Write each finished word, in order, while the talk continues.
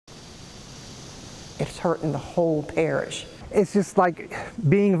It's hurting the whole parish. It's just like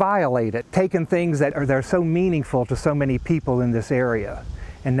being violated, taking things that are so meaningful to so many people in this area,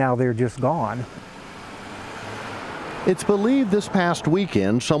 and now they're just gone. It's believed this past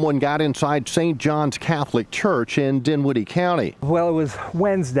weekend someone got inside St. John's Catholic Church in Dinwiddie County. Well, it was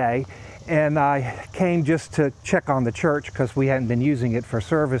Wednesday, and I came just to check on the church because we hadn't been using it for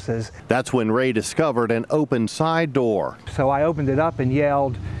services. That's when Ray discovered an open side door. So I opened it up and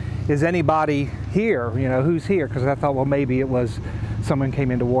yelled, "Is anybody here? You know, who's here?" Because I thought, well, maybe it was someone came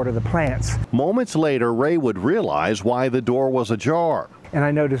in to water the plants. Moments later, Ray would realize why the door was ajar. And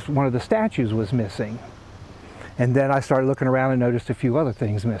I noticed one of the statues was missing. And then I started looking around and noticed a few other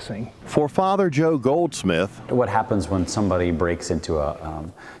things missing. For Father Joe Goldsmith, what happens when somebody breaks into a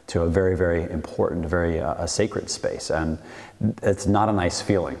very, very important, very sacred space, and it's not a nice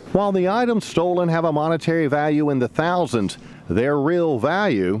feeling. While the items stolen have a monetary value in the thousands, their real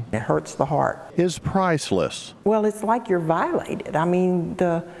value, It hurts the heart. is priceless. Well, it's like you're violated. I mean,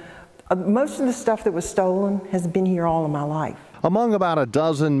 most of the stuff that was stolen has been here all of my life. Among about a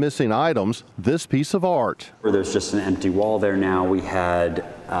dozen missing items, this piece of art. Where there's just an empty wall there now. We had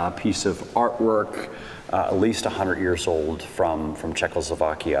a piece of artwork, at least 100 years old, from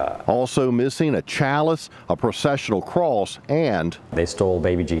Czechoslovakia. Also missing a chalice, a processional cross, and They stole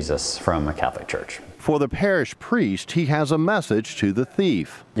baby Jesus from a Catholic church. for the parish priest, he has a message to the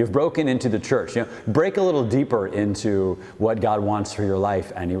thief. You've broken into the church. You know, break a little deeper into what God wants for your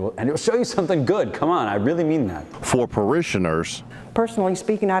life, and it will show you something good. Come on, I really mean that. For parishioners, Personally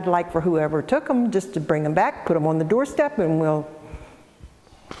speaking, I'd like for whoever took them just to bring them back, put them on the doorstep, and we'll,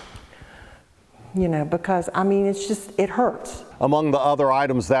 you know, because I mean, it's just, it hurts. among the other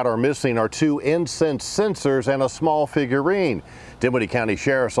items that are missing are 2 incense censers and a small figurine. Dinwiddie County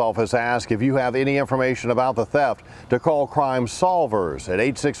Sheriff's Office asked if you have any information about the theft to call Crime Solvers at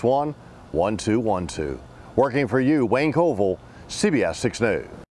 861-1212. Working for you, Wayne Koval, CBS 6 News.